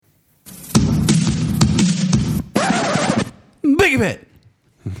Bacon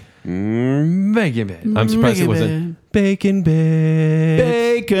Bit. Bacon Bit. I'm surprised it wasn't Bacon Bit.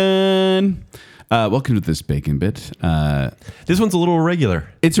 Bacon. Welcome to this Bacon Bit. This one's a little irregular.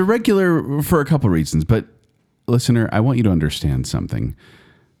 It's irregular for a couple reasons, but listener, I want you to understand something.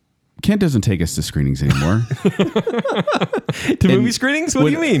 Kent doesn't take us to screenings anymore. To movie screenings? What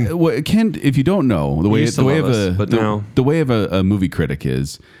do you mean? Kent, if you don't know, the way of a movie critic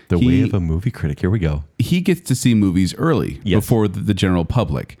is The way of a movie critic. Here we go. he gets to see movies early before the general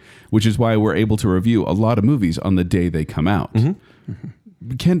public, which is why we're able to review a lot of movies on the day they come out.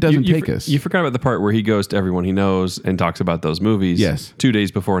 Kent doesn't take us. You forgot about the part where he goes to everyone he knows and talks about those movies. Yes. 2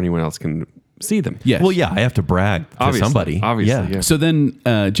 days before anyone else can see them. Yes. Well, yeah, I have to brag to Obviously, somebody. obviously, yeah. So then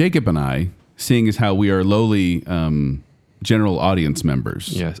Jacob and I, seeing as how we are lowly general audience members,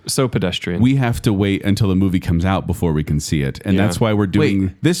 Yeah. So pedestrian. we have to wait until the movie comes out before we can see it. And Yeah. that's why we're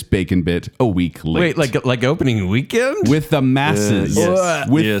doing this Bacon Bit a week late. Wait, like opening weekend? with the masses. Yes.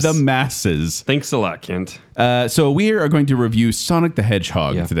 With Yes. the masses. Thanks a lot, Kent. So we are going to review Sonic the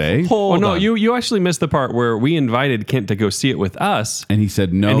Hedgehog today. Oh, no, on. you actually missed the part where we invited Kent to go see it with us. And he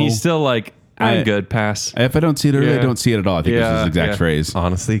said no. And he's still like, I'm good, pass. If I don't see it early, I Yeah. don't see it at all. I think was his Yeah, exact yeah. phrase.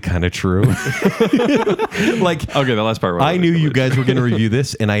 Honestly, kind of true. Like, Okay, the last part. was I knew you guys were going to review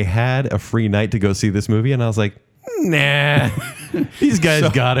this, and I had a free night to go see this movie, and I was like, nah, these guys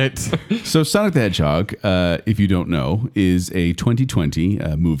got it. So Sonic the Hedgehog, if you don't know, is a 2020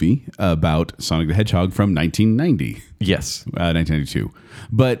 movie about Sonic the Hedgehog from 1990. Yes. 1992.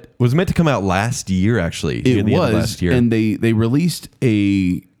 But Was meant to come out last year, actually. near it the end of was, last year. and they released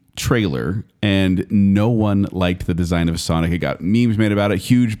a trailer, and no one liked the design of Sonic. It got memes made about it,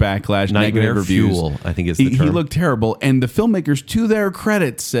 huge backlash, Nightmare negative reviews. fuel, I think is the He term. looked terrible, and the filmmakers, to their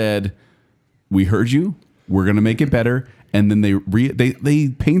credit, said, "We heard you. We're going to make it better." And then they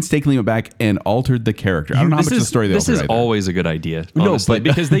painstakingly went back and altered the character. I don't know how much of the story they This altered. is either. always a good idea, No, honestly, but-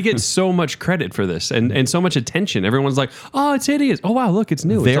 because they get so much credit for this and so much attention. Everyone's like, "Oh, it's hideous! Oh, wow, look, it's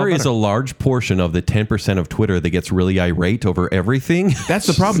new." There is a large portion of the 10% of Twitter that gets really irate over everything. That's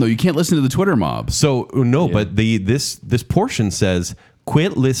the problem, though. You can't listen to the Twitter mob. So no, but this portion says,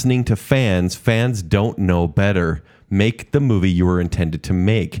 quit listening to fans. Fans don't know better. Make the movie you were intended to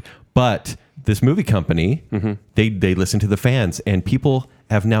make. But this movie company, they listen to the fans, and people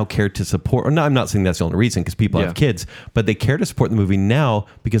have now cared to support. Or no, I'm not saying that's the only reason, because people have kids, but they care to support the movie now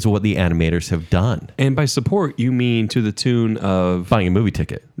because of what the animators have done. And by support, you mean to the tune of Buying a movie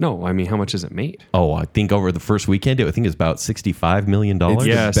ticket. no? I mean, how much has it made? Oh, I think over the first weekend, I think it's about $65 million. Yeah, The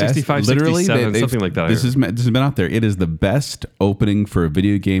best- 65, 67, something like that. This has been out there. It is the best opening for a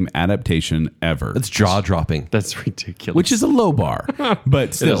video game adaptation ever. It's jaw-dropping. That's ridiculous. Which is a low bar,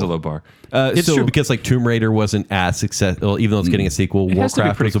 but still it is a low bar. It's true, because like Tomb Raider wasn't as successful, even though it's getting a sequel. It has to be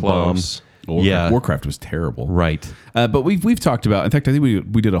Warcraft was pretty a bomb. close. Warcraft was terrible. Right. But we've talked about. In fact, I think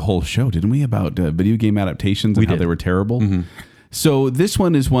we did a whole show, didn't we, about video game adaptations and how did. they were terrible. So this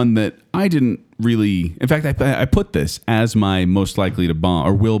one is one that I didn't really. In fact, I put this as my most likely to bomb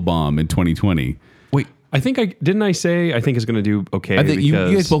or will bomb in 2020. Wait, I think I think it's going to do okay. I think you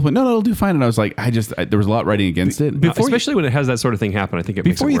because, guys both went, no, it'll do fine. And I was like, there was a lot writing against it. especially when it has that sort of thing happen. I think it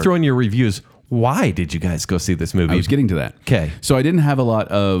before makes it you work. throw in your reviews, why did you guys go see this movie? I was getting to that. 'Kay. So I didn't have a lot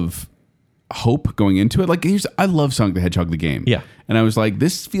of hope going into it. Like, I love Sonic the Hedgehog, the game. Yeah. And I was like,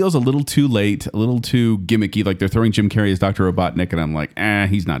 this feels a little too late, a little too gimmicky. Like, they're throwing Jim Carrey as Dr. Robotnik, and I'm like,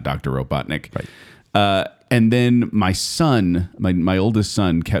 he's not Dr. Robotnik. Right. And then my son, my oldest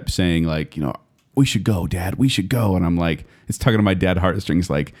son, kept saying, like, we should go, Dad. We should go. And I'm like, it's tugging on my dad heartstrings,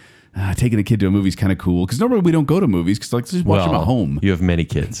 like, taking a kid to a movie is kind of cool. Because normally we don't go to movies because, like, let's just watch them at home. You have many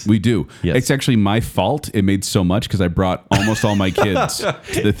kids. We do. Yes. It's actually my fault. It made so much because I brought almost all my kids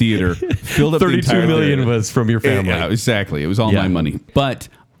to the theater, filled up the 32 entire million theater. was from your family. Yeah, exactly. It was all Yeah. my money. But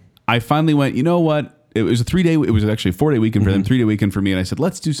I finally went, you know what? It was it was actually a 4-day weekend for them, 3-day weekend for me. And I said,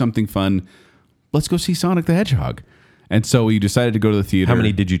 let's do something fun. Let's go see Sonic the Hedgehog. And so we decided to go to the theater. How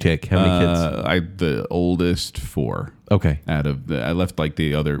many did you take? How many kids? The oldest 4. Okay. I left like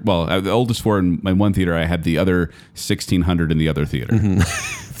the other, the oldest 4 in my one theater. I had the other 1,600 in the other theater.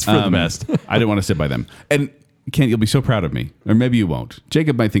 It's for the best. I didn't want to sit by them. And Kent, you'll be so proud of me, or maybe you won't.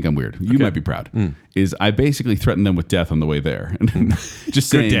 Jacob might think I'm weird. You might be proud. Is I basically threatened them with death on the way there. Just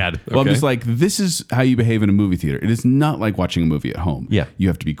saying, dad. Well, I'm Okay. just like, this is how you behave in a movie theater. It is not like watching a movie at home. Yeah. You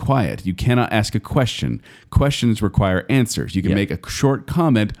have to be quiet. You cannot ask a question. Questions require answers. You can Yeah. make a short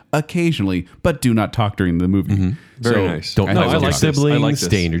comment occasionally, but do not talk during the movie. Very nice. Don't I talk like to your this. I siblings. like this.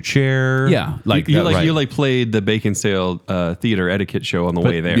 Stay in your chair. Yeah, like you that, right. you played the Bacon Sale theater etiquette show on the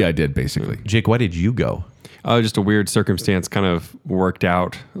way there. Yeah, I did basically. Jake, why did you go? Just a weird circumstance kind of worked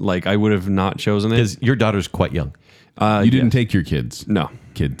out. Like I would have not chosen it. Because your daughter's quite young. You didn't take your kids. No.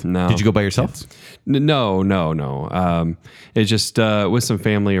 Kid. No. Did you go by yourself? No. It's just with some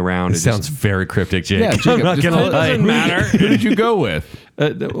family around. It sounds very cryptic, Jake. Yeah, Jacob, I'm not just gonna tell- lie. doesn't matter. Who did you go with?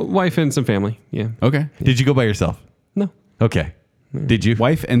 The wife and some family. Yeah. Okay. Did you go by yourself? No. Okay. Did you?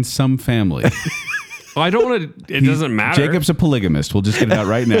 Wife and some family. I don't want to. It doesn't matter. Jacob's a polygamist. We'll just get it out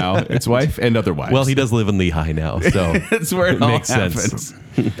right now. It's wife and other wives. Well, he does live in Lehigh now, so That's where it it all makes happens.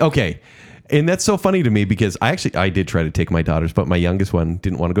 sense. Okay. And that's so funny to me because I did try to take my daughters, but my youngest one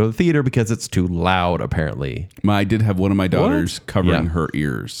didn't want to go to the theater because it's too loud, apparently. I did have one of my daughters covering Yeah. her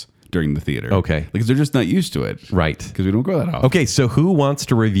ears during the theater. Okay. Because they're just not used to it. Right. Because we don't go that often. Okay, so who wants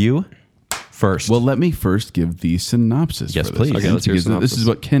to review first? Well, let me first give the synopsis. Yes, for this, please. Okay, let's hear because synopsis. This is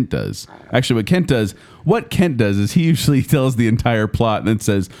what Kent does. Actually, what Kent does is he usually tells the entire plot and then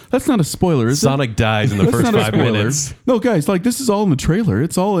says, "That's not a spoiler, is it?" Sonic dies in the That's first not a 5 spoiler. minutes. No, guys, like this is all in the trailer.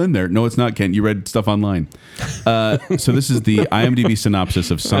 It's all in there. No, it's not, Kent. You read stuff online. So this is the IMDb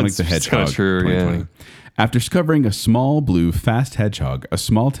synopsis of Sonic the That's Hedgehog. true, 2020. yeah. After discovering a small blue fast hedgehog, a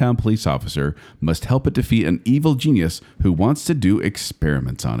small town police officer must help it defeat an evil genius who wants to do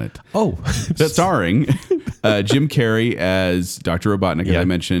experiments on it. Oh, Starring Jim Carrey as Dr. Robotnik, as Yeah. I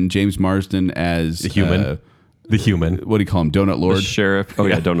mentioned, James Marsden as the human. The human. what do you call him? Donut The Lord. sheriff. Oh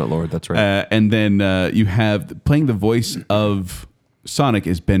yeah, Donut Lord. That's right. And then you have playing the voice of Sonic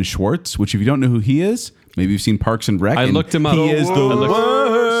is Ben Schwartz, which if you don't know who he is, maybe you've seen Parks and Rec. I and looked him up. He is the I looked-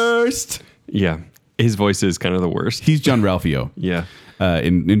 worst. Yeah, his voice is kind of the worst. He's John Ralphio Yeah.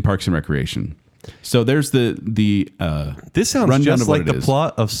 in Parks and Recreation. So there's the This sounds rundown just of what like it the is.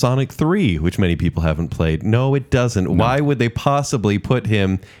 plot of Sonic 3, which many people haven't played. No, it doesn't. Why would they possibly put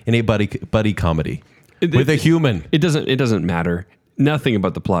him in a buddy comedy with a human? It doesn't matter. Nothing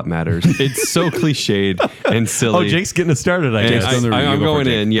about the plot matters. It's so cliched and silly. Oh, Jake's getting us started, I And guess. Jake's done the review. I'm Go for going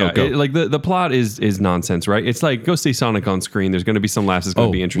it, in. Jake. Yeah, Go. like the plot is nonsense, right? It's like go see Sonic on screen. There's going to be some laughs. It's going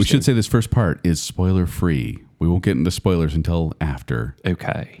to be interesting. we should say this first part is spoiler free. We won't get into spoilers until after.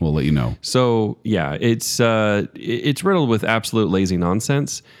 Okay. We'll let you know. So yeah, it's riddled with absolute lazy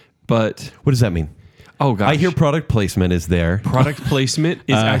nonsense. But What does that mean? oh gosh, I hear product placement is there. product placement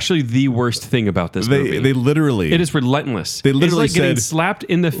is actually the worst thing about this movie. They literally It is relentless. They literally it's like getting said, slapped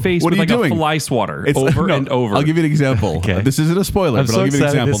in the face "What with are you like doing?" a fly swatter It's- over no, and over. I'll give you an example. Okay. This isn't a spoiler, I'm but so I'll give you an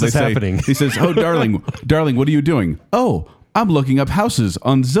excited example. this is happening. He says, "Oh, darling, what are you doing?" "Oh, I'm looking up houses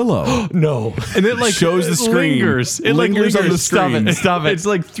on Zillow." No. and it like shows the screen. Lingers. It Lingers like on the lingers. Stop screen. it. Stop it. It's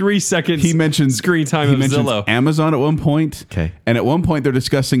like 3 seconds. He mentions screen time he of mentions Zillow. Amazon at one point. Okay. And at one point they're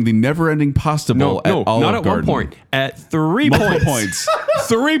discussing the never-ending pasta bowl No, at Olive not at Garden. one point. At 3 Multiple points. points.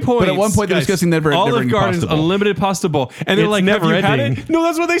 3 points. But at one point they're guys. discussing Olive never-ending Garden's pasta bowl. unlimited pasta bowl, and they're It's like, "Have never you had ending. it?" No,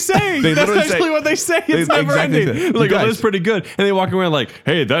 that's what they say. They That's literally actually say- what they say. they It's never exactly ending. say- You Like, oh, guys- that's pretty good. And they walk away like,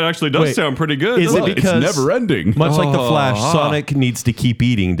 "Hey, that actually does Wait, sound pretty good." is doesn't it It's because never-ending. Much like the Flash, Oh. Sonic needs to keep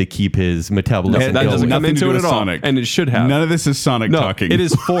eating to keep his metabolism that doesn't going. come Nothing to into do it with at all, Sonic. and it should have. None of this is Sonic No, talking. it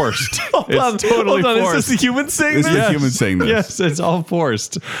is forced. It's totally forced. Is this the human saying This is this? the human saying this. Yes, it's all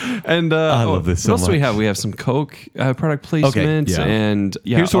forced. And I love this so What else do we much. have? We have some Coke product placement, yeah. and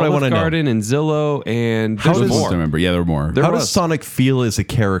Here's what I Olive wanna know. Garden and Zillow, and How there's does more. remember? Yeah, there were more. There How was. does Sonic feel as a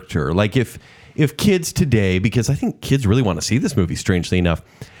character? Like if kids today, because I think kids really want to see this movie, strangely enough,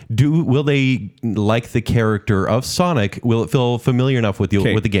 will they like the character of Sonic? Will it feel familiar enough with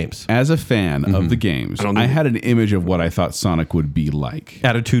Okay. the games? As a fan of the games, don't I think- had an image of what I thought Sonic would be like.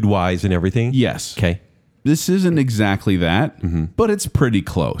 Attitude wise and everything? Yes. Okay. This isn't exactly that, but it's pretty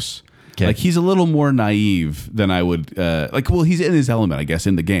close. 'Kay. Like he's a little more naive than I would like. Well, he's in his element, I guess,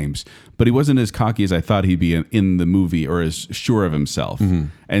 in the games, but he wasn't as cocky as I thought he'd be in the movie, or as sure of himself.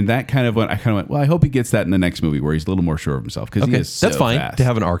 And that kind of went. I kind of went, well, I hope he gets that in the next movie where he's a little more sure of himself, because he Okay. is so That's fine fast. to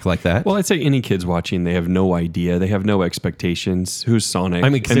have an arc like that. Well, I'd say any kids watching, they have no idea. They have no expectations. Who's Sonic? I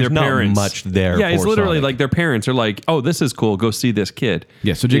mean, 'cause and there's their not parents. much there Yeah, it's for literally Sonic. like their parents are like, "Oh, this is cool. Go see this kid."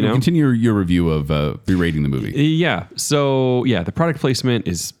 Yeah. So, Jacob, You know? continue your review of berating the movie. Yeah. So yeah, the product placement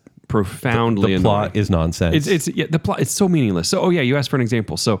is profoundly the plot annoying. is nonsense. It's the plot. It's so meaningless. So you asked for an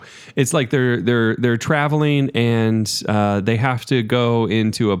example. So it's like they're traveling and they have to go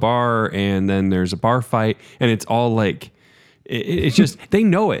into a bar, and then there's a bar fight, and it's all like it's just they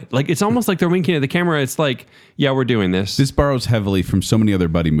know it. Like it's almost like they're winking at the camera. It's like, yeah, we're doing this. This borrows heavily from so many other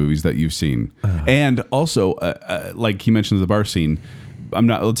buddy movies that you've seen, and also, like he mentions the bar scene.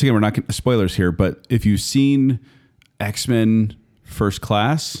 Let's again, we're not spoilers here, but if you've seen X-Men First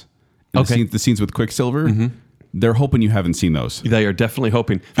Class, and Okay. the scenes with Quicksilver, they're hoping you haven't seen those. They are definitely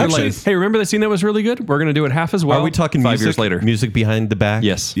hoping. They're Actually- like, hey, remember that scene that was really good? We're going to do it half as well. Are we talking 5 music, years later? music behind the back?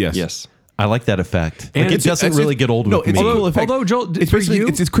 Yes. Yes. Yes. I like that effect. And Like, it doesn't really get old with it's me. a cool effect. Although, Joel, it's for basically you-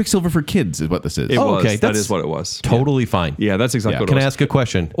 it's Quicksilver for kids, is what this is. It Oh, was. okay, That that's is what it was. Totally fine. Yeah, that's exactly what it Can was. I ask a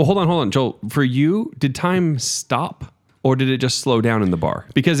question? Well, hold on, Joel. For you, did time stop, or did it just slow down in the bar?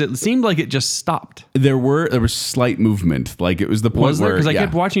 Because it seemed like it just stopped. There was slight movement. Like it was the point Was there? where Because I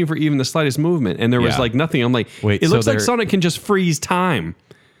kept watching for even the slightest movement, and there was Yeah. like nothing. I'm like, Wait, it so looks like there- Sonic can just freeze time.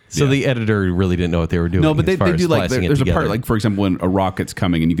 So the editor really didn't know what they were doing. No, but as they far do as like splicing it there's a part together. like for example when a rocket's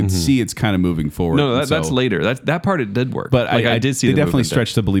coming and you can see it's kind of moving forward. No, and that's so- later. That part it did work. But like, I did see they the definitely movement there.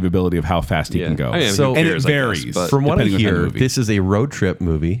 stretch the believability of how fast he Yeah. can go. I mean, who So- and cares, it I guess, varies but- From what I depending on the kind of hear, movie. this is a road trip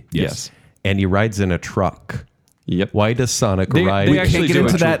movie. Yes. And he rides in a truck. Yep. Why does Sonic They ride? actually We can't get do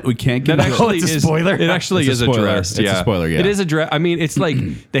into actually- that. We can't get That into actually it's a is spoiler? It actually It's a is spoiler. addressed. It's a spoiler, yeah. It is addressed. I mean, it's like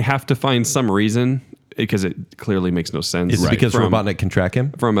they have to find some reason because it clearly makes no sense. Is it because from, Robotnik can track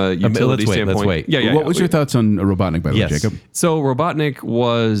him? from a utility let's wait, standpoint? let's wait. Yeah. What was your thoughts on Robotnik, by the way, Yes. Jacob? So Robotnik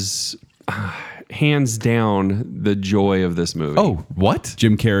was hands down the joy of this movie. Oh, what?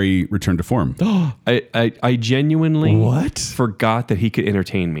 Jim Carrey returned to form. I genuinely What? forgot that he could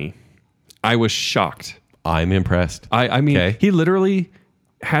entertain me. I was shocked. I'm impressed. I mean, Okay. he literally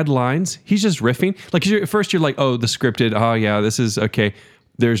had lines. He's just riffing. Like at first, you're like, "Oh, the scripted. Oh, yeah, this is okay."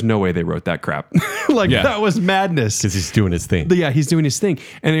 There's no way they wrote that crap. Like Yeah. that was madness. Because he's doing his thing. But yeah, he's doing his thing,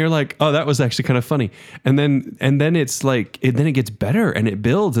 and you're like, "Oh, that was actually kind of funny." And then it's like, then it gets better and it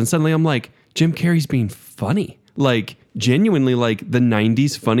builds, and suddenly I'm like, Jim Carrey's being funny, like genuinely, like the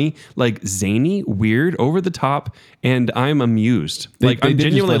 '90s funny, like zany, weird, over the top, and I'm amused. They did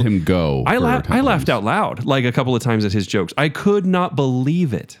just let him go I for a laughed. couple I laughed times. out loud like a couple of times at his jokes. I could not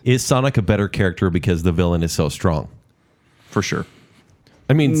believe it. Is Sonic a better character because the villain is so strong? For sure.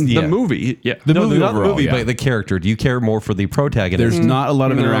 I mean, The movie, yeah. The no, movie not the overall, movie, yeah. but the character. Do you care more for the protagonist? There's not a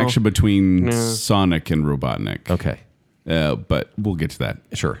lot of No. interaction between Sonic and Robotnik. Okay, But we'll get to that.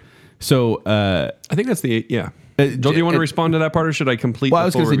 sure. So, I think that's the yeah. Joel, do you want to respond to that part, or should I complete? well, I the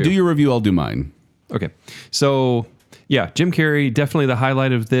was full going to say, review? do your review, I'll do mine. Okay. So, yeah, Jim Carrey, definitely the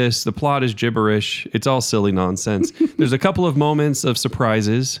highlight of this. The plot is gibberish. It's all silly nonsense. There's a couple of moments of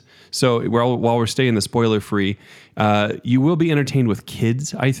surprises. So, while we're staying the spoiler free, you will be entertained with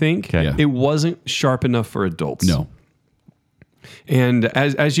kids, I think. Okay. Yeah. It wasn't sharp enough for adults. No. And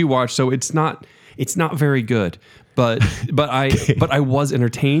as you watch, so it's not very good. But I was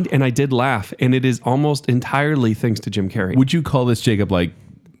entertained and I did laugh, and it is almost entirely thanks to Jim Carrey. Would you call this, Jacob, like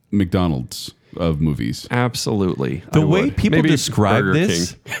McDonald's of movies? Absolutely. The I way would. people Maybe describe Burger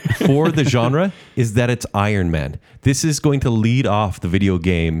this King. for the genre is that it's Iron Man. This is going to lead off the video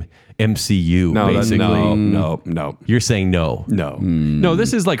game MCU, No, basically. no. You're saying no. No,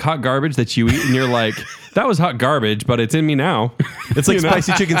 this is like hot garbage that you eat and you're like, that was hot garbage, but it's in me now. It's like You know?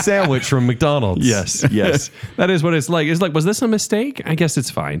 spicy chicken sandwich from McDonald's. Yes. That is what it's like. It's like, was this a mistake? I guess it's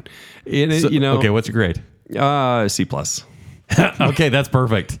fine. And So- you know, Okay, what's your grade? C+. Okay, that's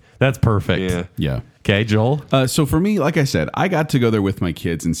perfect. That's perfect. Yeah. Yeah. Okay, Joel. So for me, like I said, I got to go there with my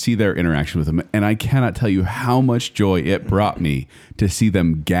kids and see their interaction with them, and I cannot tell you how much joy it brought me to see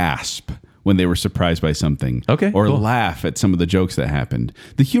them gasp when they were surprised by something, Okay, or cool. laugh at some of the jokes that happened.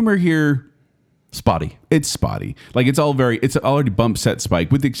 The humor here, Spotty. it's spotty. Like it's already bump set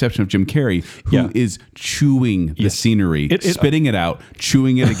Spike, with the exception of Jim Carrey, who is Yeah. chewing the scenery, spitting it out,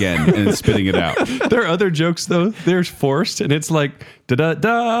 chewing it again, and then spitting it out. There are other jokes though. They're forced, and it's like da da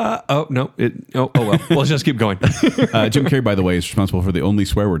da. Oh no! Oh well. Let's just keep going. Jim Carrey, by the way, is responsible for the only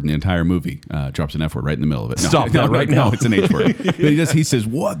swear word in the entire movie. Drops an F word right in the middle of it. No, Stop that right now. No, it's an H word. But he says,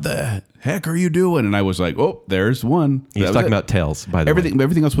 "What the heck are you doing?" And I was like, "Oh, there's one." He's That was talking it. about Tails, by the way.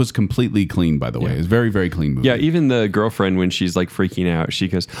 Everything else was completely clean. By the way, it was very, very clean movie. Yeah, even the girlfriend, when she's like freaking out, she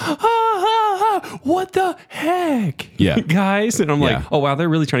goes, what the heck? Yeah. Guys. And I'm Yeah. like, oh, wow, they're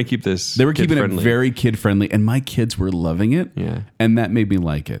really trying to keep this. They were keeping it kid-friendly. very kid friendly, and my kids were loving it. Yeah. And that made me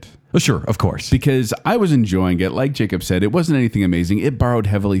like it. Oh, sure, of course. Because I was enjoying it. Like Jacob said, it wasn't anything amazing. It borrowed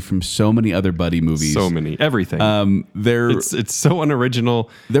heavily from so many other buddy movies. So many. Everything. It's so unoriginal.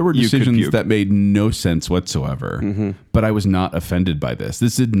 There were you could decisions puke. that made no sense whatsoever, but I was not offended by this.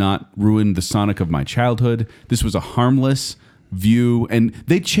 This did not ruin the Sonic of my childhood. This was a harmless view, and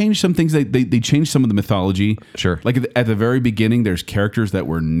they changed some things. They changed some of the mythology. Sure. Like at the very beginning, there's characters that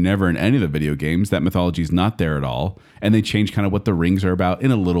were never in any of the video games. That mythology is not there at all, and they changed kind of what the rings are about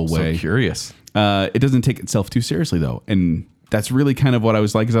in a little way. So curious. It doesn't take itself too seriously though, and that's really kind of what I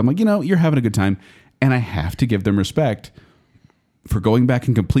was like. Is I'm like, you're having a good time, and I have to give them respect for going back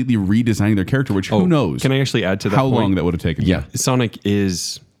and completely redesigning their character. Which who knows? Can I actually add to that how point? long that would have taken? Yeah. Sonic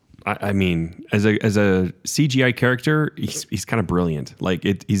is, I mean, as a CGI character, he's kind of brilliant. Like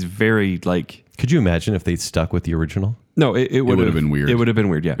he's very like. Could you imagine if they stuck with the original? No, it would have been weird. It would have been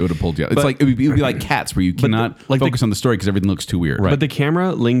weird, yeah. It would have pulled you out. It's like it would be like Cats, where you cannot focus on the story because everything looks too weird. But the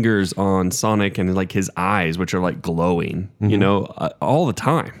camera lingers on Sonic and like his eyes, which are like glowing, you know, all the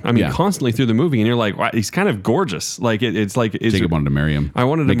time. I mean, Yeah. constantly through the movie, and you're like, wow, he's kind of gorgeous. Like it's like Jacob wanted to marry him. I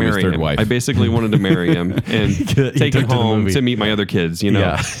wanted to Make him his marry third him. wife. I basically wanted to marry him and He take took him to the home movie. to meet my other kids. You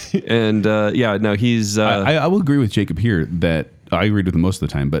know, Yeah. and no, he's. I will agree with Jacob here that I agreed with him most of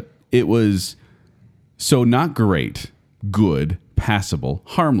the time, but it was so not great, good, passable,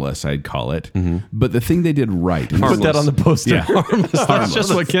 harmless, I'd call it. But the thing they did right. and this- Put that on the poster. Yeah. That's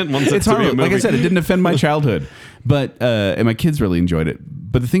just what Kent wants it It's to be a harmless. movie. Like I said, it didn't offend my childhood, but and my kids really enjoyed it.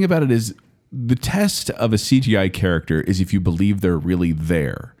 But the thing about it is, the test of a CGI character is if you believe they're really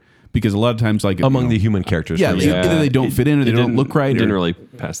there, because a lot of times, like Among the human characters. yeah, for either sure. they don't fit in or they don't didn't- look right. It didn't or- really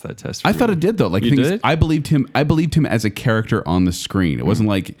pass that test. I for thought me. it did though. Like You the thing did? is, I believed him as a character on the screen. It wasn't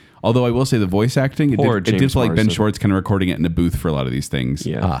like, although I will say the voice acting, Poor it did James feel like Ben Marsden. Schwartz kind of recording it in a booth for a lot of these things.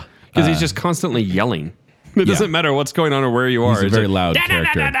 Yeah, because he's just constantly yelling. It doesn't matter what's going on or where you are. He's a It's very like, loud "Da, da, da,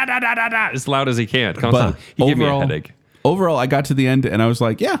 character." da, da, da, da, da," as loud as he can. Constantly. He gave me a headache. Overall, I got to the end and I was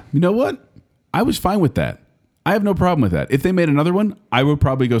like, yeah, you know what? I was fine with that. I have no problem with that. If they made another one, I would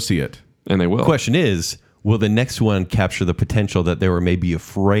probably go see it. And they will. Question is, will the next one capture the potential that they were maybe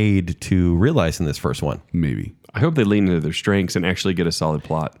afraid to realize in this first one? Maybe. I hope they lean into their strengths and actually get a solid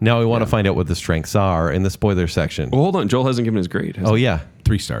plot. Now we want to find out what the strengths are in the spoiler section. Well, hold on. Joel hasn't given his grade. has Oh he? yeah.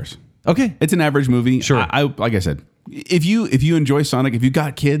 3 stars. Okay. It's an average movie. Sure. I like I said, if you enjoy Sonic, if you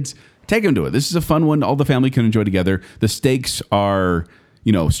got kids, take them to it. This is a fun one. All the family can enjoy together. The stakes are,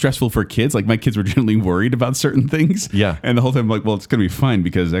 stressful for kids. Like my kids were generally worried about certain things. Yeah. And the whole time I'm like, well, it's going to be fine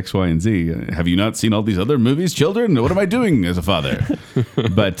because X, Y, and Z. Have you not seen all these other movies, children? What am I doing as a father?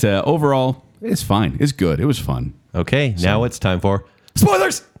 But overall, it's fine. It's good. It was fun. Okay. Now it's time for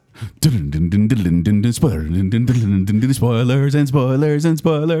spoilers. Spoilers and spoilers and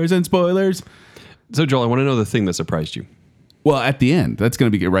spoilers and spoilers. So, Joel, I want to know the thing that surprised you. Well, at the end, that's going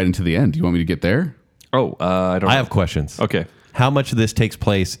to be get right into the end. Do you want me to get there? Oh, I don't know. I have questions. Okay. How much of this takes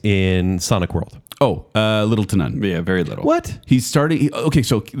place in Sonic World? Oh, little to none. Yeah, very little. What? He's starting. Okay,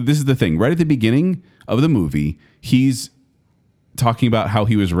 so this is the thing. Right at the beginning of the movie, he's talking about how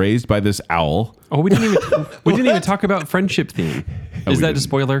he was raised by this owl. Oh, we didn't even talk about friendship theme. Oh, Is we that a didn't.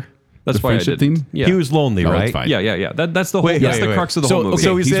 spoiler? That's The why friendship I didn't. theme? Yeah. He was lonely, No, right? it's fine. Yeah. That's the whole. Wait, that's wait, the wait. crux of the So- whole movie. okay,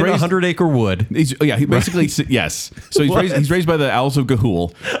 So he's, He's in raised- 100 Acre Wood. He basically yes. So he's raised by the owls of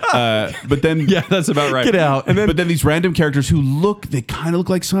Ga'Hoole, but then yeah, that's about right. Get out. And then, but then these random characters who they kind of look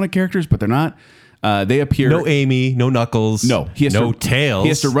like Sonic characters, but they're not. They appear. No Amy, no Knuckles. No, no Tails. He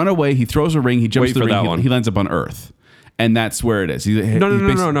has to run away. He throws a ring. He jumps Wait the for ring. that one. He lands up on Earth, and that's where it is. No. He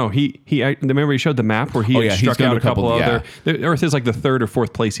remember he showed the map where he Oh, had yeah, he's struck gone out to a a couple couple- other. The Earth is like the 3rd or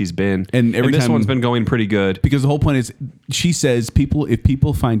 4th place he's been, And every this time- one's been going pretty good. Because the whole point is, she says, if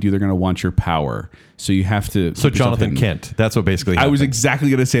people find you, they're going to want your power. So you have to. So keep yourself Jonathan hidden. Kent. That's what basically I happened. was exactly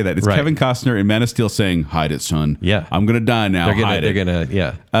going to say that. It's Right. Kevin Costner in Man of Steel saying, "Hide it, son. Yeah. I'm going to die now. They're gonna,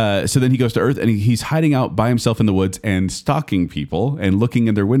 yeah. So then he goes to Earth and he's hiding out by himself in the woods and stalking people and looking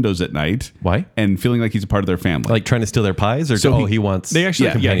in their windows at night. Why? And feeling like he's a part of their family. Like trying to steal their pies, or So he wants. They actually,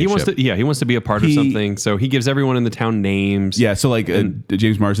 he wants companionship. to be a part of He- something. So he gives everyone in the town names. yeah. So like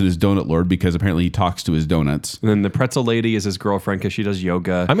James Marsden is Donut Lord because apparently he talks to his donuts. And then the pretzel lady is his girlfriend because she does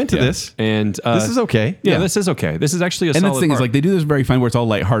yoga. I'm into Yeah. this. And This is okay. Yeah, Yeah. this is okay. This is actually a And solid that's the thing part. is like they do this very fine where it's all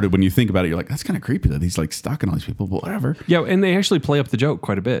lighthearted. When you think about it, you're like, that's kind of creepy that he's like stalking all these people, but whatever. yeah, and they actually play up the joke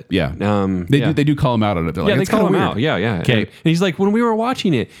quite a bit. Yeah. They They do call him out on it. They're like, Yeah, they "It's call kinda him weird." out. Yeah. Okay. And he's like, when we were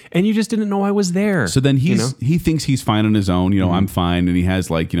watching it, and you just didn't know I was there. So then you know? he thinks he's fine on his own. Mm-hmm. I'm fine, and he has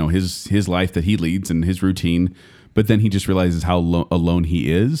like his life that he leads and his routine. But then he just realizes how alone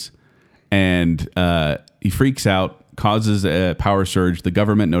he is, and he freaks out, causes a power surge. The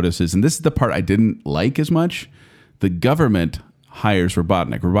government notices, and this is the part I didn't like as much. The government hires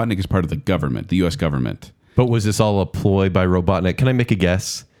Robotnik. Robotnik is part of the government, the U.S. government. But was this all a ploy by Robotnik? Can I make a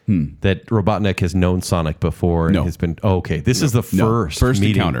guess? That Robotnik has known Sonic before and No. has been. Oh, okay, this is the first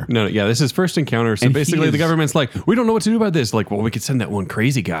meeting. encounter. No, yeah, this is first encounter. So And he basically, the is- government's like, we don't know what to do about this. Like, well, we could send that one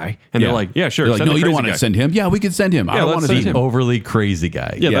crazy guy, and they're like, yeah, sure. They're like, send no, the you don't crazy want guy." to send him. Yeah, we can send him. I Yeah, don't let's want to send be him. Overly crazy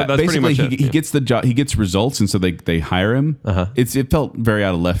guy. Yeah, that's pretty basically, much it. he Yeah. gets the job. He gets results, and so they hire him. It felt very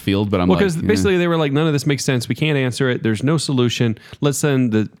out of left field, but I'm Well, like, because basically they were like, none of this makes sense. We can't answer it. There's no solution. Let's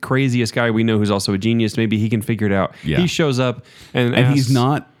send the craziest guy we know who's also a genius. Maybe he can figure it out. Yeah. He shows up and and asks, he's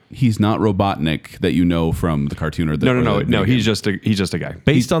not he's not Robotnik that you know from the cartoon or the No. He's just a guy.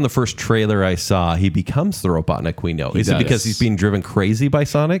 Based on the first trailer I saw, he becomes the Robotnik we know. Is it does. because he's being driven crazy by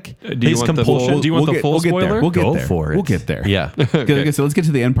Sonic? Do you want the full spoiler? We'll get Go there. for it. We'll get there. Yeah. Okay, so let's get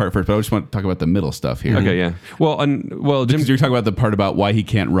to the end part first, but I just want to talk about the middle stuff here. Okay, yeah. Well, Jim, Because you're talking about the part about why he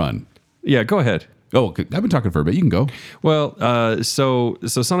can't run. yeah, go ahead. Oh, okay. I've been talking for a bit. You can go. Well, so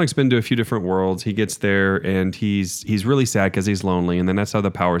Sonic's been to a few different worlds. He gets there and he's really sad because he's lonely, and then that's how the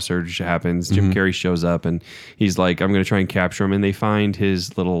power surge happens. Jim Carrey shows up and he's like, "I'm going to try and capture him," and they find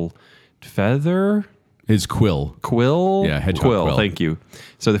his little feather His quill. quill. Yeah, hedgehog quill. quill. Thank you.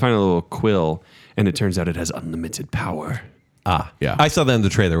 So they find a little quill, and it turns out it has unlimited power. Yeah. I saw that in the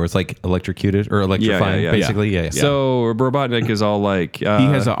trailer where it's like electrocuted or electrifying, yeah. basically. Yeah. So Robotnik is all like, He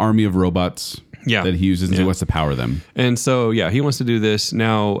has an army of robots Yeah. that he uses and he Yeah. wants to power them. and so yeah, he wants to do this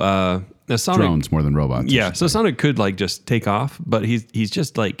now. Now Sonic, Drones more than robots. yeah. So Sonic could like just take off, but he's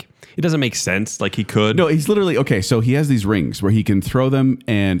just like, it doesn't make sense. Like he could. No, he's literally okay. So he has these rings where he can throw them,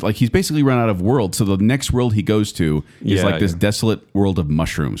 and like he's basically run out of worlds. So the next world he goes to is Yeah, like this yeah. desolate world of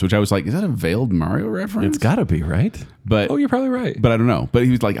mushrooms, which I was like, is that a veiled Mario reference? It's got to be, right? but Oh, you're probably right. but I don't know. But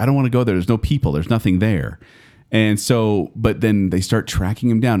he was like, I don't want to go there. There's no people. There's nothing there. And so, but then they start tracking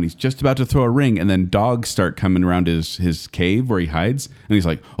him down. He's just about to throw a ring, and then dogs start coming around his cave where he hides. And he's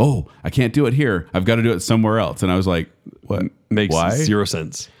like, "Oh, I can't do it here. I've got to do it somewhere else." And I was like, "What? Makes Why?" zero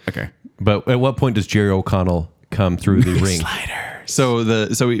sense. Okay. But at what point does Jerry O'Connell come through the ring? So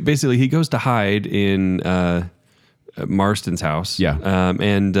he goes to hide in Marston's house. Yeah.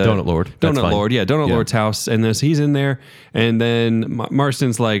 And Donut Lord. That's Donut fine. Lord. Yeah, Donut Yeah. Lord's house. And this, he's in there. And then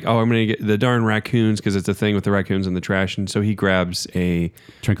Marston's like, "Oh, I'm going to get the darn raccoons," because it's a thing with the raccoons in the trash. And so he grabs a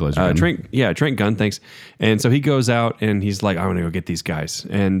Tranquilizer gun. Trank gun. Thanks. And so he goes out and he's like, "I'm going to go get these guys."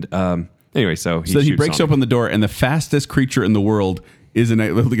 And anyway, so So he shoots breaks Sonic. open the door, and the fastest creature in the world is to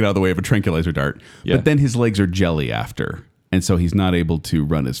get out of the way of a tranquilizer dart. Yeah. But then his legs are jelly after, and so he's not able to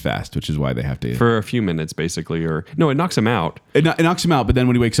run as fast, which is why they have to. for a few minutes, basically, or no, it knocks him out. It knocks him out, but then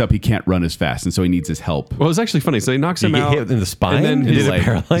when he wakes up, he can't run as fast, and so he needs his help. Well, it's actually funny. So he knocks him get out hit in the spine? and then And his did it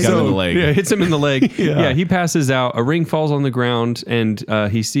paralyze him? So, in the leg. Yeah, it hits him in the leg. Yeah. He passes out. A ring falls on the ground, and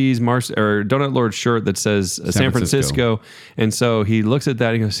he sees Donut Lord's shirt that says San Francisco. And so he looks at that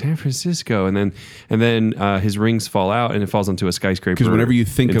and he goes, "San Francisco," and then his rings fall out, and it falls onto a skyscraper. Because whenever you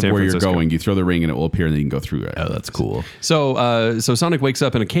think in of San where you're Francisco. going, you throw the ring, and it will appear, and then you can go through it. Oh, that's cool. So Sonic wakes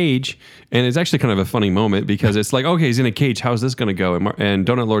up in a cage, and it's actually kind of a funny moment because it's like, okay, he's in a cage. How's this going to go? And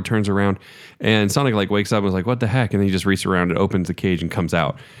Donut Lord turns around, and Sonic like wakes up and is like, "What the heck?" And then he just reaches around and opens the cage and comes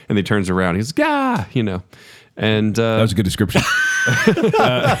out, and he turns around. He's like, "Ah," And That was a good description.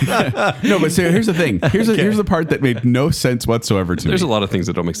 No, but here's the thing. Here's the part that made no sense whatsoever to me. there's a lot of things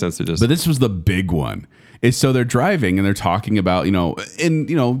that don't make sense to just. But this was the big one. Is so they're driving and they're talking about,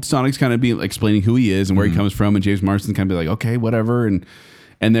 Sonic's kind of being explaining who he is and where he comes from, and James Marsden kind of be like, okay, whatever, and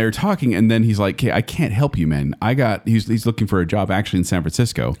they're talking, and then he's like, "Okay, I can't help you, man. He's looking for a job actually in San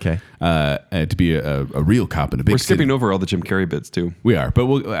Francisco, Okay. To be a real cop in a big we're city." skipping over all the Jim Carrey bits too. We are, but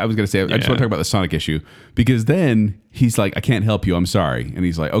I was going to say, I just want to talk about the Sonic issue, because then he's like, "I can't help you. I'm sorry." And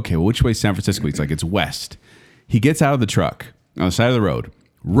he's like, "Okay, well, which way is San Francisco?" He's like, "It's west." He gets out of the truck on the side of the road,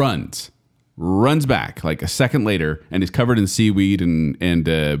 runs back like a second later, and is covered in seaweed and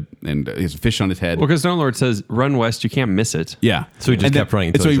has a fish on his head. Well, because Donut Lord says, "Run west, you can't miss it." Yeah. So he just And kept running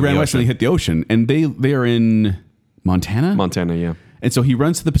And until so he he was in ran the west and ocean. he hit the ocean, and they are in Montana. Montana, yeah. And so he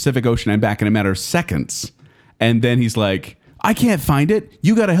runs to the Pacific Ocean and back in a matter of seconds. And then he's like, "I can't find it.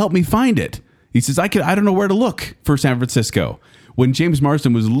 You got to help me find it." He says, I don't know where to look for San Francisco." When James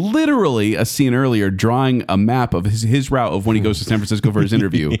Marsden was literally a scene earlier drawing a map of his route of when he goes to San Francisco for his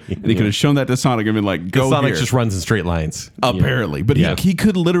interview. And he could have shown that to Sonic and been like, "Go Sonic here." just runs in straight lines. Apparently. But Yeah. he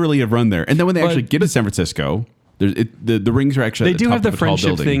could literally have run there. And then when they actually get to San Francisco, the rings are actually They at the do top have the of a tall friendship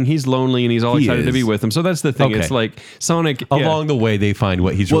building. thing. He's lonely and he's all He excited to is. be with him. So that's the thing. Okay. It's like Sonic Along the way, they find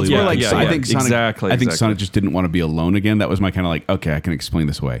what he's Well, really it's more wanting. like yeah, I yeah, think Sonic. exactly, I think exactly. Sonic just didn't want to be alone again. That was my kind of like, okay, I can explain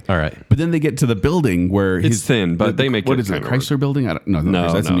this away. All right. But then they get to the building where It's thin, but they make what it is it? kinda Chrysler Building? I don't, no,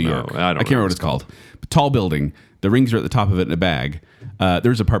 No, that's in New no, York. I don't can't know remember what it's called. Tall building. The rings are at the top of it in a bag.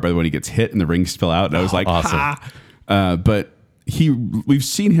 There's a part by the way when he gets hit and the rings spill out, and I was like, Awesome. "Ha!" But we've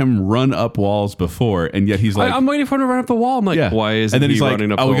seen him run up walls before, and yet he's like, I'm waiting for him to run up the wall. I'm like, yeah. why is and then he he's like,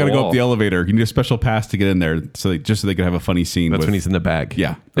 running up "Oh, the we got to wall? go up the elevator. You need a special pass to get in there, so they could have a funny scene." That's with, when he's in the bag.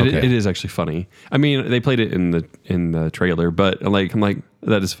 yeah. It is actually funny. I mean, they played it in the trailer, but I'm like,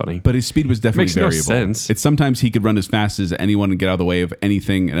 that is funny. But his speed was definitely Makes no variable. sense. It's sometimes he could run as fast as anyone and get out of the way of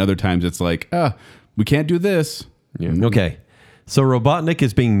anything, and other times it's like, we can't do this. yeah. Okay. So Robotnik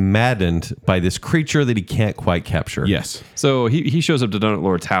is being maddened by this creature that he can't quite capture. Yes. So he shows up to Donut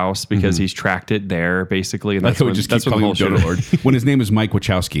Lord's house because he's tracked it there, basically. And That's how we just keep calling him Donut Lord. When his name is Mike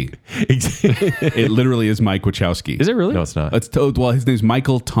Wachowski. It literally is Mike Wachowski. Is it really? No, it's not. Well, his name's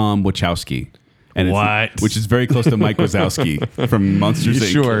Michael Tom Wachowski. And which is very close to Mike Wazowski from Monsters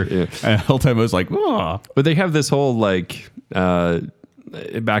Inc. Sure. Yeah. The whole time I was like, oh. But they have this whole like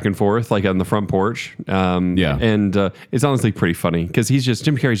back and forth, like on the front porch. Yeah. And it's honestly pretty funny because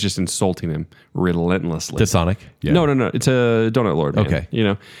Jim Carrey's just insulting him relentlessly. To Sonic. Yeah. No. It's a Donut Lord. Man, Okay. You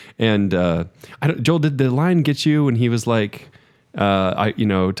know, and Joel, did the line get you when he was like,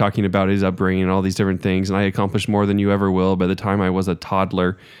 talking about his upbringing and all these different things, and I accomplished more than you ever will by the time I was a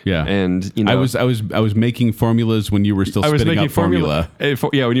toddler. Yeah. And I was making formulas when you were still spitting out formula. When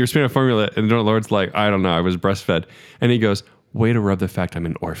you were spitting out formula, and the Donut Lord's like, I don't know, I was breastfed, and he goes, way to rub the fact I'm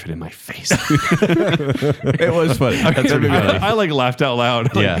an orphan in my face. It was funny. I like laughed out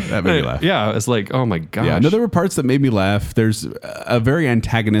loud. Yeah, that made me laugh. Yeah, it's like, oh my gosh. Yeah, no, there were parts that made me laugh. There's a very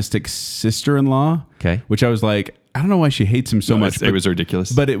antagonistic sister-in-law. Okay. Which I was like, I don't know why she hates him so much. It was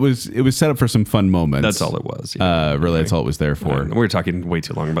ridiculous. But it was set up for some fun moments. That's all it was. Really, that's all it was there for. We're talking way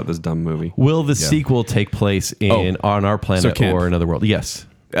too long about this dumb movie. Will the sequel take place on our planet camp. or another world? Yes.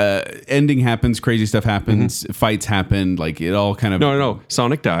 Ending happens, crazy stuff happens, fights happen, like it all kind of. No.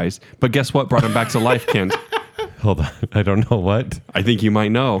 Sonic dies, but guess what brought him back to life, Kent? Hold on. I don't know what. I think you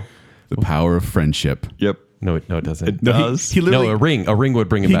might know. The power of friendship. Yep. No, it doesn't. It does. He literally, No, a ring would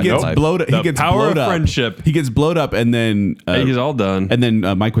bring him back to life. He gets power blowed of up. friendship. He gets blowed up, and then He's all done. And then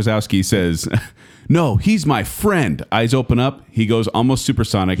Mike Wazowski says, "No, he's my friend." Eyes open up. He goes almost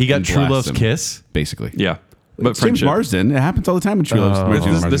supersonic. He got and True blasts Love's him, kiss. basically. Yeah. But James friendship. Marsden. It happens all the time in True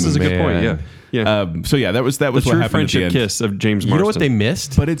Love's. This is a good point. man. Yeah. So yeah, that was The what true happened at the friendship end. kiss of James You Marsden. know what they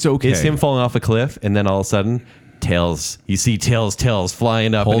missed? But it's okay. It's him falling off a cliff, and then all of a sudden, Tails. You see Tails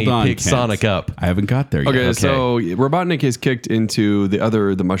flying up, and Hold he on, picks Kent. Sonic up. I haven't got there yet. Okay, so Robotnik is kicked into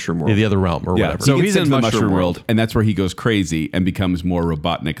the mushroom world. Yeah, the other realm or Yeah, whatever. so So he's he's in in the mushroom Mushroom world, World. and that's where he goes crazy and becomes more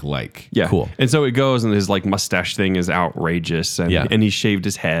Robotnik-like. Yeah, Cool. And so it goes, and his like mustache thing is outrageous, and Yeah. and he shaved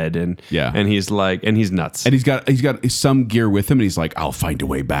his head, and Yeah. and he's nuts. And he's got some gear with him, and he's like, "I'll find a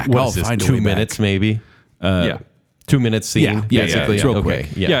way back. What I'll is this, find a 2 way minutes maybe? yeah. 2 minutes scene, Yeah, yeah, basically. it's real okay, quick.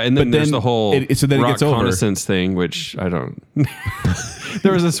 yeah. Yeah, and then But there's then the whole so then it rock gets over. reconnaissance thing, which I don't.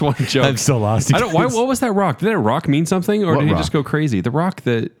 There was this one joke. I'm so lost. I don't. Why? What was that rock? Did that rock mean something, or What did he rock? just go crazy? The rock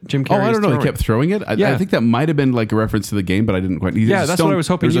that Jim Oh, Carrey. I don't know. He kept throwing it. I Yeah. think that might have been like a reference to the game, but I didn't quite. Yeah, that's what I was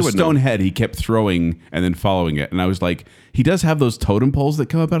hoping There's you a would stone know. head he kept throwing and then following it, and I was like, he does have those totem poles that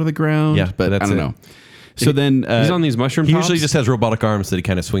come up out of the ground. Yeah, but that's I don't it. know. So then He's on these mushroom. He tops? usually just has robotic arms that he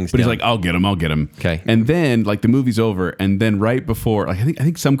kind of swings But down. he's like, I'll get him. Okay. And then like the movie's over, and then right before, like I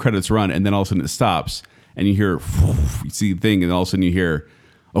think some credits run, and then all of a sudden it stops, and you hear, you see the thing, and all of a sudden you hear,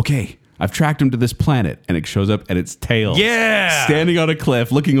 okay, I've tracked him to this planet, and it shows up, and it's Tails. Yeah! standing on a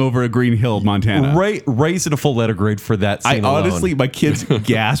cliff, looking over a green hill, Montana. raise it a full letter grade for that I scene honestly, alone. my kids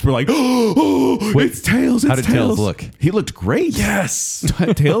gasp. We're like, oh, it's Tails. It's how did Tails look? He looked great. Yes.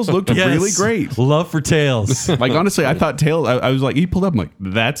 Tails looked Yes. really great. Love for Tails. Like honestly, I thought Tails. I was like, he pulled up. I'm like,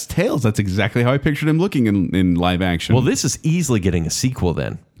 that's Tails. That's exactly how I pictured him looking in live action. Well, this is easily getting a sequel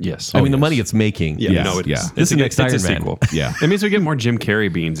then. Yes. I mean, the yes. money it's making. Yeah, Yes, no, it's, yeah. it's This is a, next it's a Iron Man. sequel. Yeah. It means we get more Jim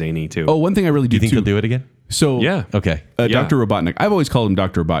Carrey being zany too. Oh, one thing I really Do you think too. he'll do it again? So Yeah. Okay. Yeah. Dr. Robotnik. I've always called him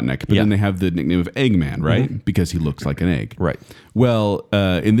Dr. Robotnik, but Yeah. then they have the nickname of Eggman, right? Because he looks like an egg. Right. Well,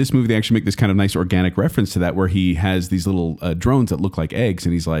 in this movie, they actually make this kind of nice organic reference to that, where he has these little drones that look like eggs,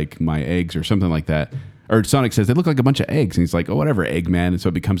 and he's like, "My eggs," or something like that. Or Sonic says they look like a bunch of eggs, and he's like, "Oh, whatever, Eggman," and so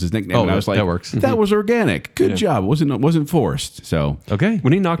it becomes his nickname. Oh, and I was that like, works. That was organic. Good job. It wasn't forced. So Okay.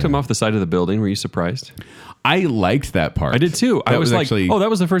 When he knocked him off the side of the building, were you surprised? I liked that part. I did too. I That was like, actually, oh, that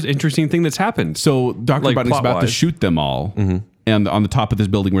was the first interesting thing that's happened. So Dr. Like, Robotnik's about to plot-wise. shoot them all, and on the top of this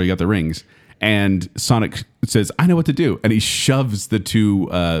building where you got the rings. And Sonic says, "I know what to do," and he shoves the two,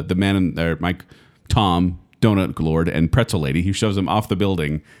 the man and Mike, Tom, Donut Lord, and Pretzel Lady. He shoves them off the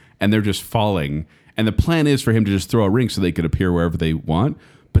building, and they're just falling. And the plan is for him to just throw a ring so they could appear wherever they want.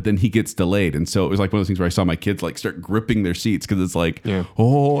 But then he gets delayed, and so it was like one of those things where I saw my kids like start gripping their seats because it's like,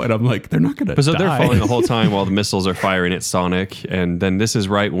 oh, and I'm like, they're not gonna. But so die. they're falling the whole time while the missiles are firing at Sonic, and then this is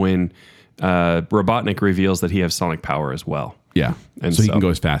right when Robotnik reveals that he has Sonic power as well. Yeah, And so he so- can go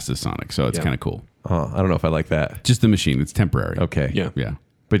as fast as Sonic, so it's Yeah. kind of cool. Oh, I don't know if I like that. Just the machine; it's temporary. Okay. Yeah. Yeah.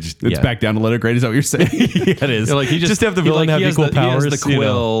 but just It's back down to letter grade. Is that what you're saying? Yeah, it is. Like he just have the villain have equal powers. He has the you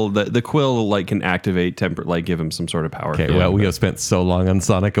quill. know. The quill like can activate temper, like give him some sort of power. Okay, well, we have spent so long on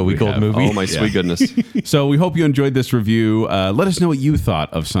Sonic, a week-old movie. Oh my sweet goodness! So we hope you enjoyed this review. Let us know what you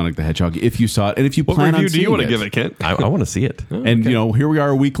thought of Sonic the Hedgehog if you saw it, and if you What plan on review do seeing you want to it. give it, Kent? I want to see it. And you know, here we are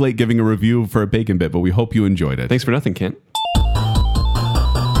a week late giving a review for a Bacon Bit, but we hope you enjoyed it. Thanks for nothing, Kent.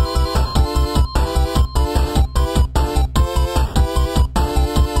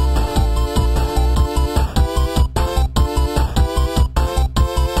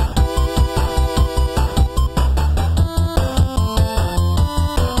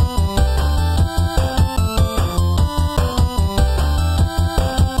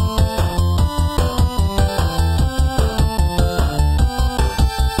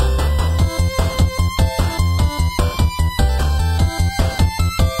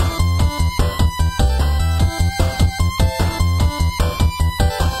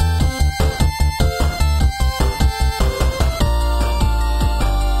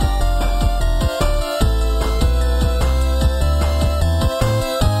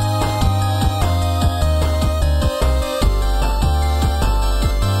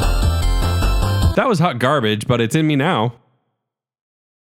 That was hot garbage, but it's in me now.